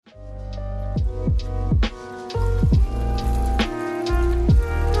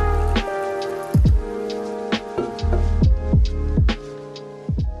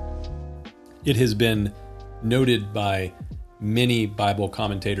It has been noted by many Bible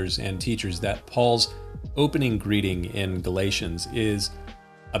commentators and teachers that Paul's opening greeting in Galatians is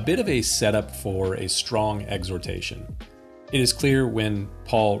a bit of a setup for a strong exhortation. It is clear when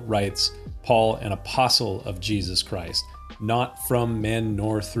Paul writes, Paul, an apostle of Jesus Christ, not from men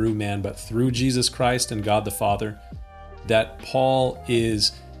nor through man, but through Jesus Christ and God the Father, that Paul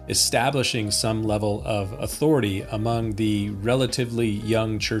is establishing some level of authority among the relatively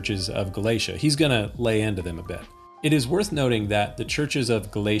young churches of Galatia. He's going to lay into them a bit. It is worth noting that the churches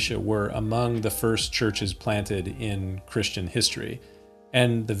of Galatia were among the first churches planted in Christian history,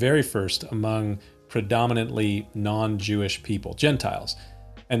 and the very first among predominantly non-Jewish people, Gentiles.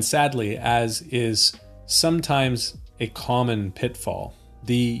 And sadly, as is sometimes a common pitfall,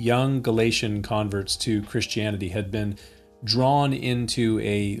 the young Galatian converts to Christianity had been drawn into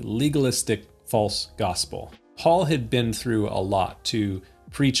a legalistic false gospel. Paul had been through a lot to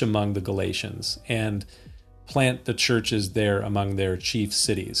preach among the Galatians and plant the churches there among their chief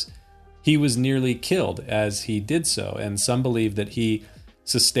cities. He was nearly killed as he did so, and some believe that he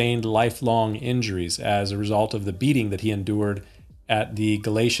sustained lifelong injuries as a result of the beating that he endured at the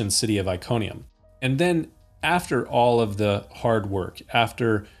Galatian city of Iconium. And then after all of the hard work,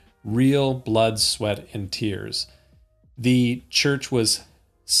 after real blood, sweat, and tears, the church was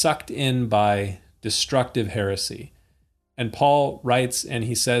sucked in by destructive heresy. And Paul writes and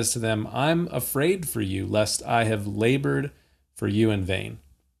he says to them, I'm afraid for you, lest I have labored for you in vain.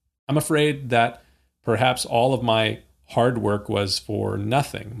 I'm afraid that perhaps all of my hard work was for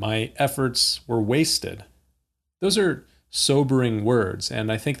nothing. My efforts were wasted. Those are sobering words.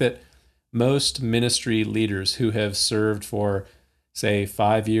 And I think that most ministry leaders who have served for, say,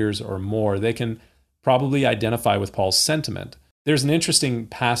 5 years or more, they can probably identify with Paul's sentiment. There's an interesting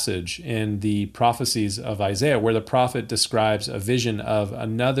passage in the prophecies of Isaiah where the prophet describes a vision of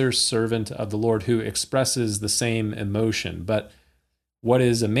another servant of the Lord who expresses the same emotion. But what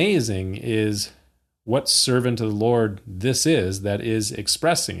is amazing is what servant of the Lord this is that is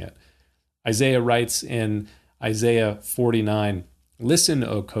expressing it. Isaiah writes in Isaiah 49, Listen,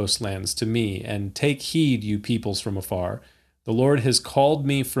 O coastlands, to me, and take heed, you peoples from afar. The Lord has called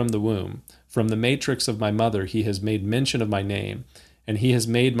me from the womb. From the matrix of my mother, he has made mention of my name, and he has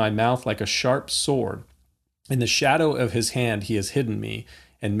made my mouth like a sharp sword. In the shadow of his hand he has hidden me,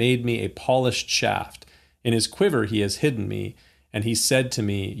 and made me a polished shaft. In his quiver he has hidden me, and he said to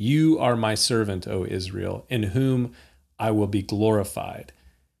me, You are my servant, O Israel, in whom I will be glorified.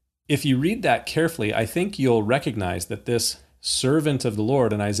 If you read that carefully, I think you'll recognize that this servant of the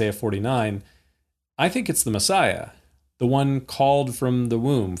Lord in Isaiah 49, I think it's the Messiah, the one called from the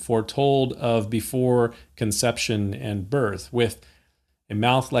womb, foretold of before conception and birth, with a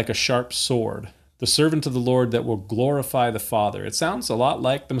mouth like a sharp sword, the servant of the Lord that will glorify the Father. It sounds a lot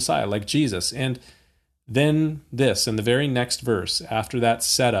like the Messiah, like Jesus. And then this, in the very next verse, after that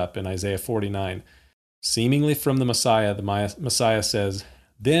setup in Isaiah 49, seemingly from the Messiah says,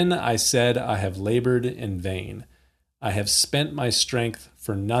 Then I said, I have labored in vain. I have spent my strength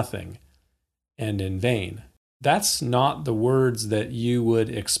for nothing and in vain. That's not the words that you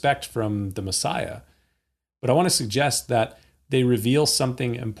would expect from the Messiah. But I want to suggest that they reveal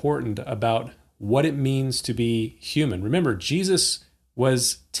something important about what it means to be human. Remember, Jesus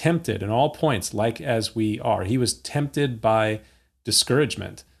was tempted in all points, like as we are. He was tempted by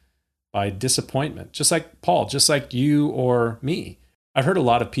discouragement, by disappointment, just like Paul, just like you or me. I've heard a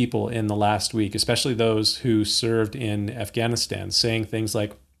lot of people in the last week, especially those who served in Afghanistan, saying things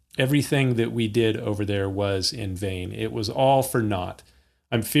like, everything that we did over there was in vain. It was all for naught.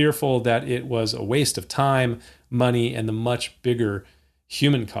 I'm fearful that it was a waste of time, money, and the much bigger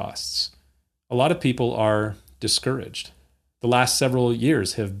human costs. A lot of people are discouraged. The last several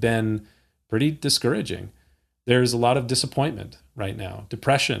years have been pretty discouraging. There's a lot of disappointment right now.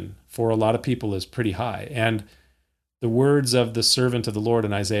 Depression for a lot of people is pretty high. And the words of the servant of the Lord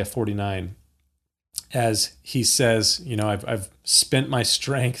in Isaiah 49, as he says, I've spent my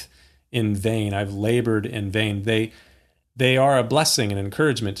strength in vain. I've labored in vain. They are a blessing and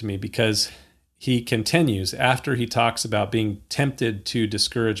encouragement to me because he continues after he talks about being tempted to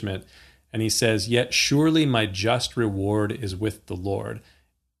discouragement. And he says, Yet surely my just reward is with the Lord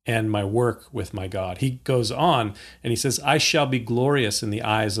and my work with my God. He goes on and he says, I shall be glorious in the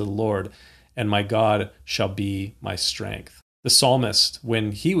eyes of the Lord, and my God shall be my strength. The psalmist,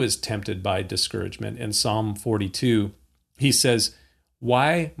 when he was tempted by discouragement in Psalm 42, he says,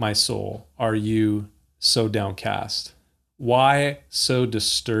 Why, my soul, are you so downcast? Why so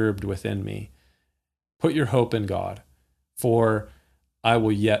disturbed within me? Put your hope in God, for I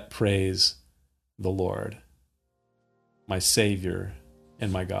will yet praise the Lord, my Savior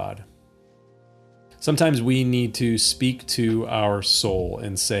and my God. Sometimes we need to speak to our soul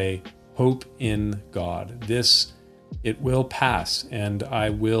and say, hope in God. It will pass, and I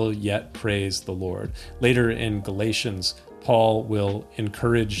will yet praise the Lord. Later in Galatians, Paul will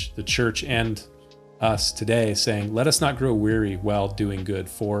encourage the church and us today, saying, let us not grow weary while doing good,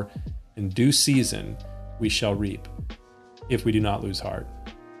 for in due season we shall reap, if we do not lose heart.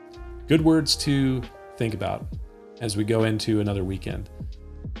 Good words to think about as we go into another weekend.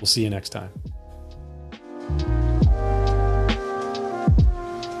 We'll see you next time.